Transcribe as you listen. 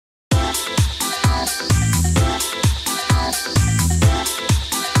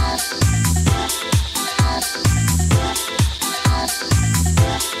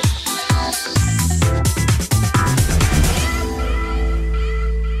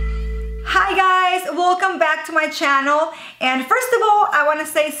welcome back to my channel. And first of all, I want to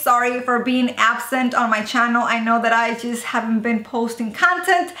say sorry for being absent on my channel. I know that I just haven't been posting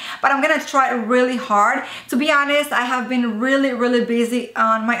content, but I'm gonna try really hard. To be honest, I have been really busy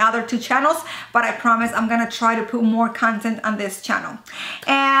on my other two channels, but I promise I'm gonna try to put more content on this channel.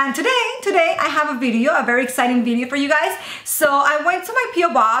 And today I have a video, a very exciting video for you guys. So I went to my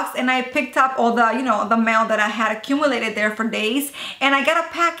PO box and I picked up all the, the mail that I had accumulated there for days, and I got a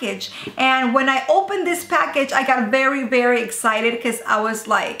package. And when I opened this package, I got very excited because I was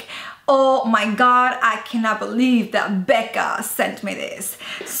like, oh my god, I cannot believe that Becca sent me this.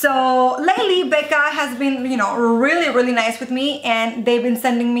 So lately Becca has been, really nice with me, and they've been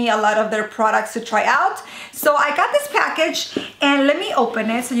sending me a lot of their products to try out. So I got this package, and let me open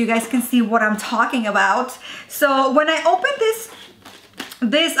it so you guys can see what I'm talking about. So when I opened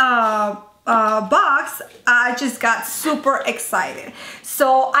this box, I just got super excited.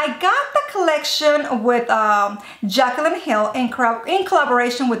 So I got the collection with Jaclyn Hill in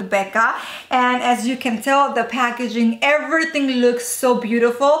collaboration with Becca, and as you can tell, the packaging, everything looks so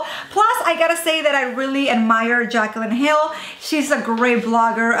beautiful. Plus, I gotta say that I really admire Jaclyn Hill. She's a great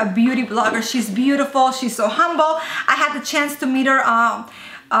blogger, a beauty blogger. She's beautiful, she's so humble. I had the chance to meet her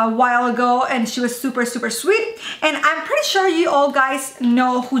a while ago, and she was super sweet. And I'm pretty sure you all guys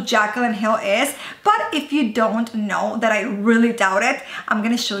know who Jaclyn Hill is, but if you don't know, that I really doubt it, I'm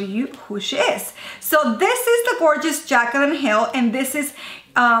gonna show you who she is. So this is the gorgeous Jaclyn Hill, and this is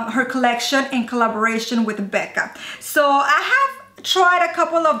her collection in collaboration with Becca. So I have tried a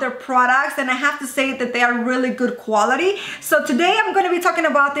couple of their products, and I have to say that they are really good quality. So today I'm going to be talking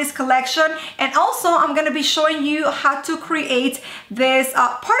about this collection, and also I'm going to be showing you how to create this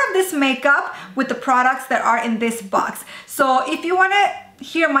part of this makeup with the products that are in this box. So if you want to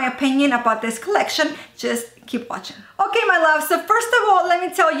hear my opinion about this collection, just keep watching. Okay, my love, so first of all, let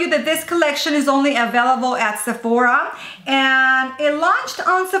me tell you that this collection is only available at Sephora, and it launched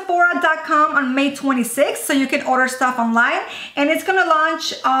on Sephora.com on May 26th, so you can order stuff online, and it's gonna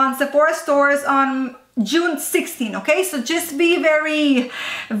launch on Sephora stores on June 16, okay? So just be be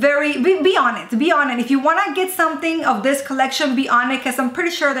on it. If you wanna get something of this collection, be on it, because I'm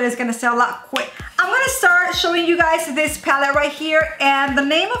pretty sure that it's gonna sell out quick. I'm gonna start showing you guys this palette right here, and the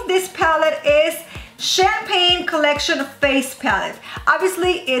name of this palette is Champagne Collection Face Palette.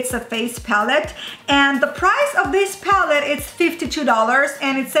 Obviously, it's a face palette, and the price of this palette is $52,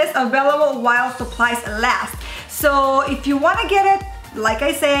 and it says available while supplies last. So if you want to get it, like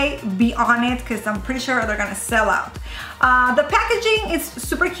I say, be on it, because I'm pretty sure they're gonna sell out. The packaging is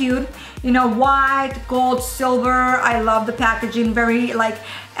super cute, white, gold, silver. I love the packaging, very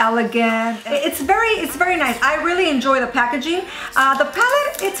elegant. It's very nice. I really enjoy the packaging. The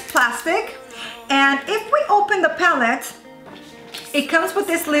palette, it's plastic. And if we open the palette, it comes with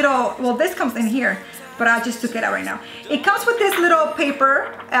this little, well, this comes in here, but I just took it out right now. It comes with this little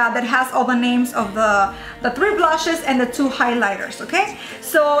paper that has all the names of the 3 blushes and the 2 highlighters, okay?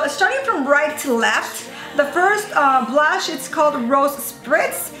 So starting from right to left, the first blush, it's called Rose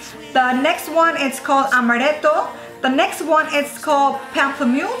Spritz. The next one, it's called Amaretto. The next one, it's called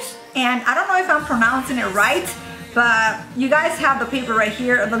Pamplemousse. And I don't know if I'm pronouncing it right, but you guys have the paper right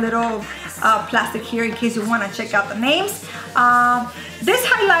here, the little plastic here, in case you want to check out the names. This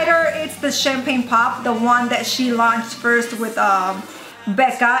highlighter, it's the Champagne Pop, the one that she launched first with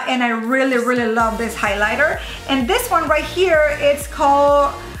Becca, and I really love this highlighter. And this one right here, it's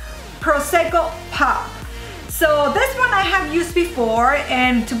called Prosecco Pop. So this one I have used before,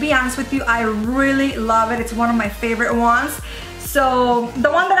 and to be honest with you, I really love it. It's one of my favorite ones. So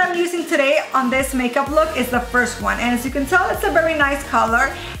the one that I'm using today on this makeup look is the first one, and as you can tell, it's a very nice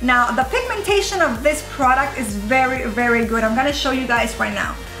color. Now the pigmentation of this product is very good. I'm gonna show you guys right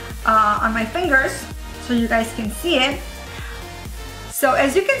now on my fingers so you guys can see it. So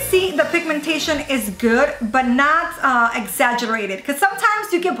as you can see, the pigmentation is good, but not exaggerated, because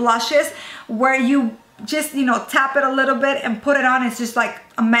sometimes you get blushes where you just tap it a little bit and put it on, it's just like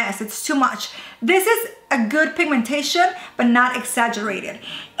a mess, it's too much. This is a good pigmentation, but not exaggerated.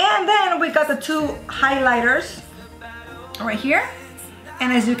 And then we got the 2 highlighters right here,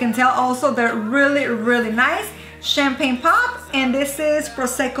 and as you can tell also, they're really nice. Champagne Pop, and this is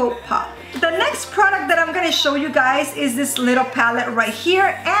Prosecco Pop. The next product that I'm gonna show you guys is this little palette right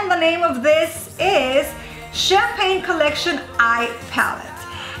here, and the name of this is Champagne Collection Eye Palette.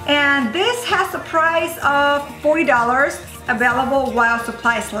 And this has a price of $40, available while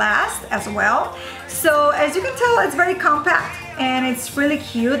supplies last as well. So as you can tell, it's very compact and it's really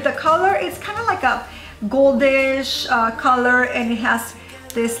cute. The color is kind of like a goldish color, and it has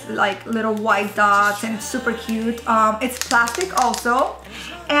this like little white dots, and it's super cute. It's plastic also,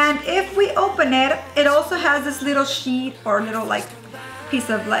 and if we open it, it also has this little sheet or little like piece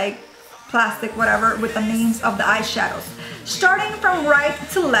of like plastic, whatever, with the names of the eyeshadows. Starting from right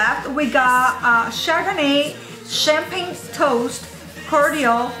to left, we got Chardonnay, Champagne Toast,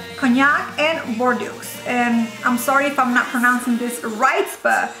 Cordial, Cognac, and Bordeaux. And I'm sorry if I'm not pronouncing this right,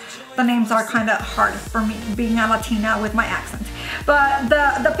 but the names are kind of hard for me, being a Latina with my accent. But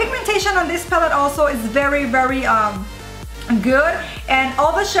the pigmentation on this palette also is very, very good. And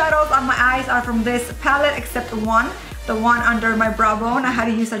all the shadows on my eyes are from this palette except one. The one under my brow bone, I had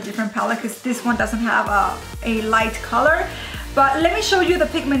to use a different palette because this one doesn't have a light color. But let me show you the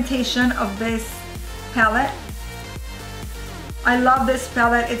pigmentation of this palette. I love this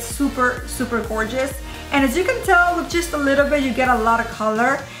palette. It's super, super gorgeous. And as you can tell, with just a little bit, you get a lot of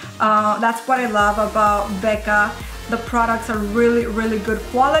color. That's what I love about Becca. The products are really, really good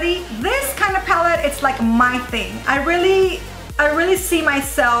quality. This kind of palette, it's like my thing. I really see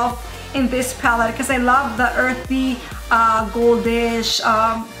myself in this palette because I love the earthy, goldish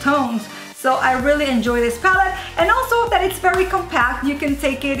tones. So I really enjoy this palette, and also that it's very compact. You can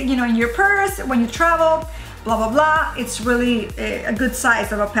take it, you know, in your purse when you travel, blah blah blah. It's really a good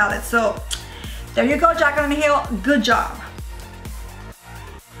size of a palette. So there you go, Jaclyn Hill, good job.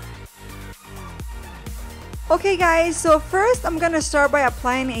 Okay guys, so first I'm gonna start by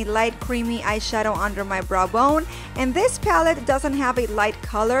applying a light creamy eyeshadow under my brow bone, and this palette doesn't have a light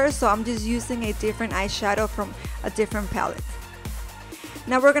color, so I'm just using a different eyeshadow from a different palette.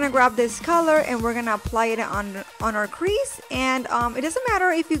 Now we're gonna grab this color and we're gonna apply it on our crease, and it doesn't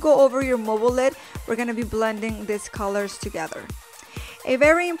matter if you go over your mobile lid, we're gonna be blending these colors together. A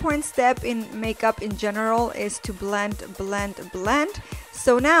very important step in makeup in general is to blend, blend, blend.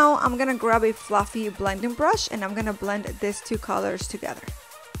 So now I'm gonna grab a fluffy blending brush and I'm gonna blend these two colors together.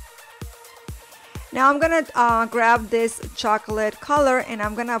 Now I'm gonna grab this chocolate color and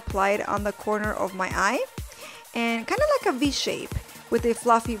I'm gonna apply it on the corner of my eye, and kind of like a V shape with a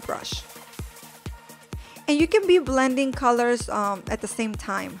fluffy brush. And you can be blending colors at the same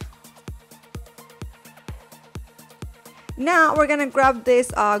time. Now we're gonna grab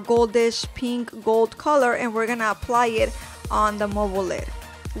this goldish pink gold color and we're gonna apply it on the mobile lid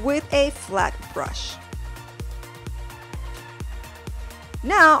with a flat brush.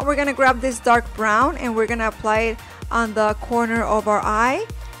 Now we're gonna grab this dark brown and we're gonna apply it on the corner of our eye,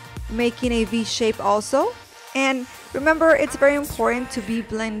 making a V shape also. And remember, it's very important to be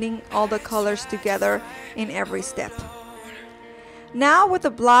blending all the colors together in every step. Now with the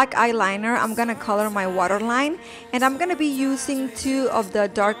black eyeliner, I'm gonna color my waterline, and I'm gonna be using two of the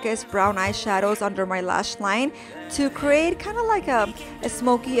darkest brown eyeshadows under my lash line to create kind of like a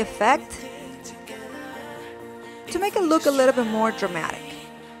smoky effect to make it look a little bit more dramatic.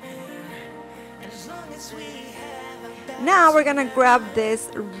 Now we're gonna grab this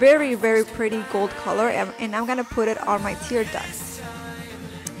very, very pretty gold color and I'm gonna put it on my tear ducts.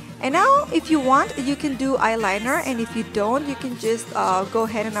 And now if you want, you can do eyeliner, and if you don't, you can just go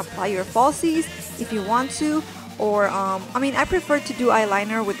ahead and apply your falsies if you want to. Or I mean, I prefer to do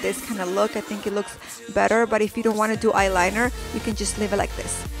eyeliner with this kind of look. I think it looks better, but if you don't want to do eyeliner, you can just leave it like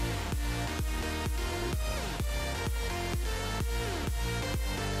this.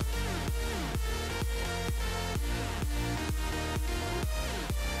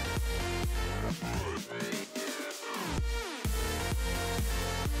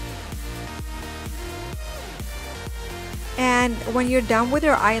 And when you're done with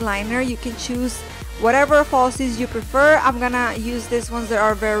your eyeliner, you can choose whatever falsies you prefer. I'm gonna use these ones that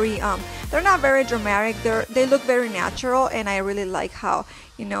are very they're not very dramatic, they look very natural, and I really like how,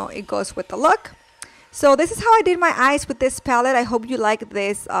 you know, it goes with the look. So this is how I did my eyes with this palette. I hope you like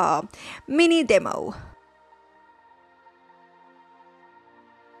this mini demo.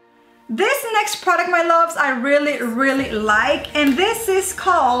 This next product, my loves, I really, really like, and this is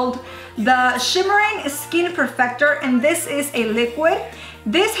called the Shimmering Skin Perfector, and this is a liquid.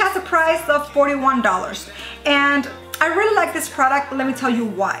 This has a price of $41, and I really like this product. Let me tell you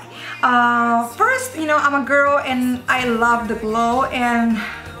why. First, you know, I'm a girl and I love the glow, and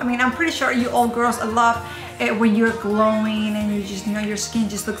I mean, I'm pretty sure you all girls love it when you're glowing and you just, you know, your skin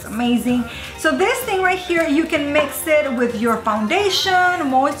just looks amazing. So this thing right here, you can mix it with your foundation,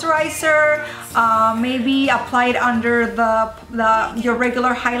 moisturizer, maybe apply it under your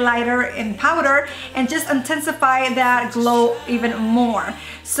regular highlighter and powder, and just intensify that glow even more.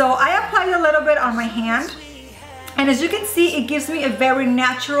 So I applied a little bit on my hand, and as you can see, it gives me a very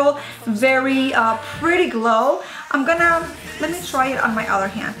natural, very pretty glow. Let me try it on my other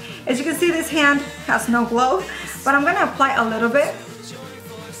hand. As you can see, this hand has no glow, but I'm gonna apply a little bit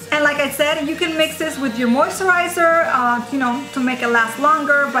And like I said, you can mix this with your moisturizer, you know, to make it last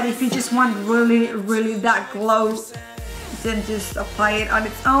longer. But if you just want really that glow, then just apply it on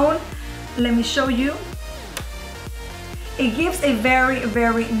its own. Let me show you. It gives a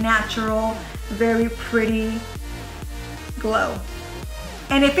very natural, very pretty glow.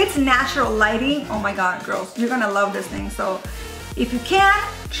 And if it's natural lighting, oh my god, girls, you're gonna love this thing. So if you can,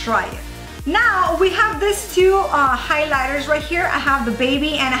 try it. Now we have these two highlighters right here. I have the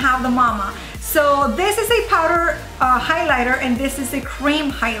baby and I have the mama. So this is a powder highlighter and this is a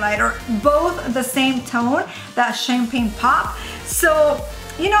cream highlighter, both the same tone, that champagne pop. So,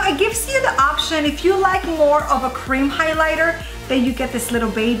 you know, it gives you the option, if you like more of a cream highlighter, then you get this little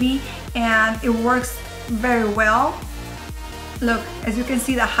baby and it works very well. Look, as you can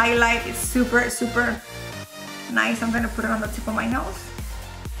see, the highlight is super nice. I'm gonna put it on the tip of my nose.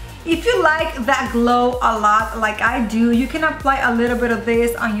 If you like that glow a lot like I do, you can apply a little bit of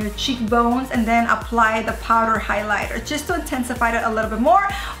this on your cheekbones and then apply the powder highlighter just to intensify it a little bit more.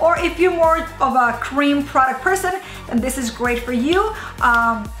 Or if you're more of a cream product person, then this is great for you.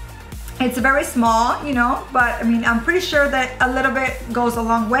 It's very small, you know, but I mean, I'm pretty sure that a little bit goes a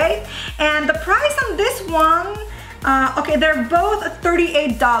long way. And the price on this one, okay, they're both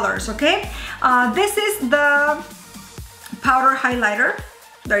 $38, okay? This is the powder highlighter.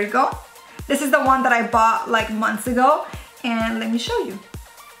 There you go. This is the one that I bought like months ago, and let me show you.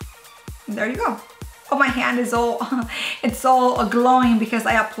 There you go. Oh, my hand is all, it's all glowing because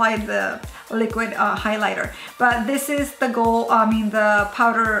I applied the liquid highlighter. But this is the the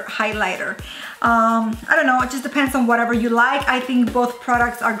powder highlighter. I don't know, it just depends on whatever you like. I think both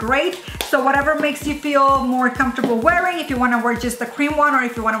products are great. So whatever makes you feel more comfortable wearing, if you want to wear just the cream one or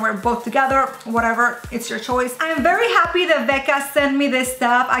if you want to wear both together, whatever, it's your choice. I'm very happy that Becca sent me this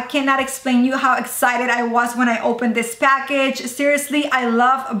stuff. I cannot explain you how excited I was when I opened this package. Seriously, I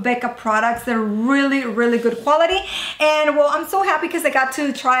love Becca products. They're really good quality. And well, I'm so happy because I got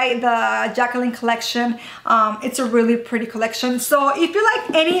to try the Jaclyn collection. It's a really pretty collection. So if you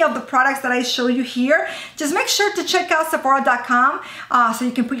like any of the products that I show you here, just make sure to check out Sephora.com so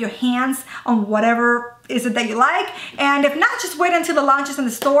you can put your hands on whatever is it that you like. And if not, just wait until the launch is in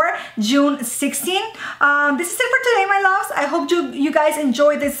the store, June 16th. This is it for today, my loves. I hope you guys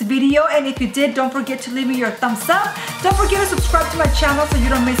enjoyed this video, and if you did, don't forget to leave me your thumbs up. Don't forget to subscribe to my channel so you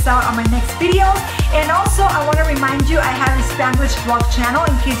don't miss out on my next videos. And also, I want to remind you, I have a Spanglish vlog channel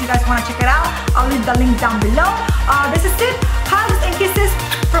in case you guys want to check it out. I'll leave the link down below. This is it. Hugs and kisses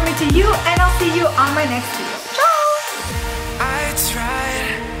from me to you, and I'll see you on my next video. Ciao! I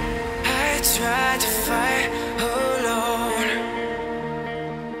tried to fight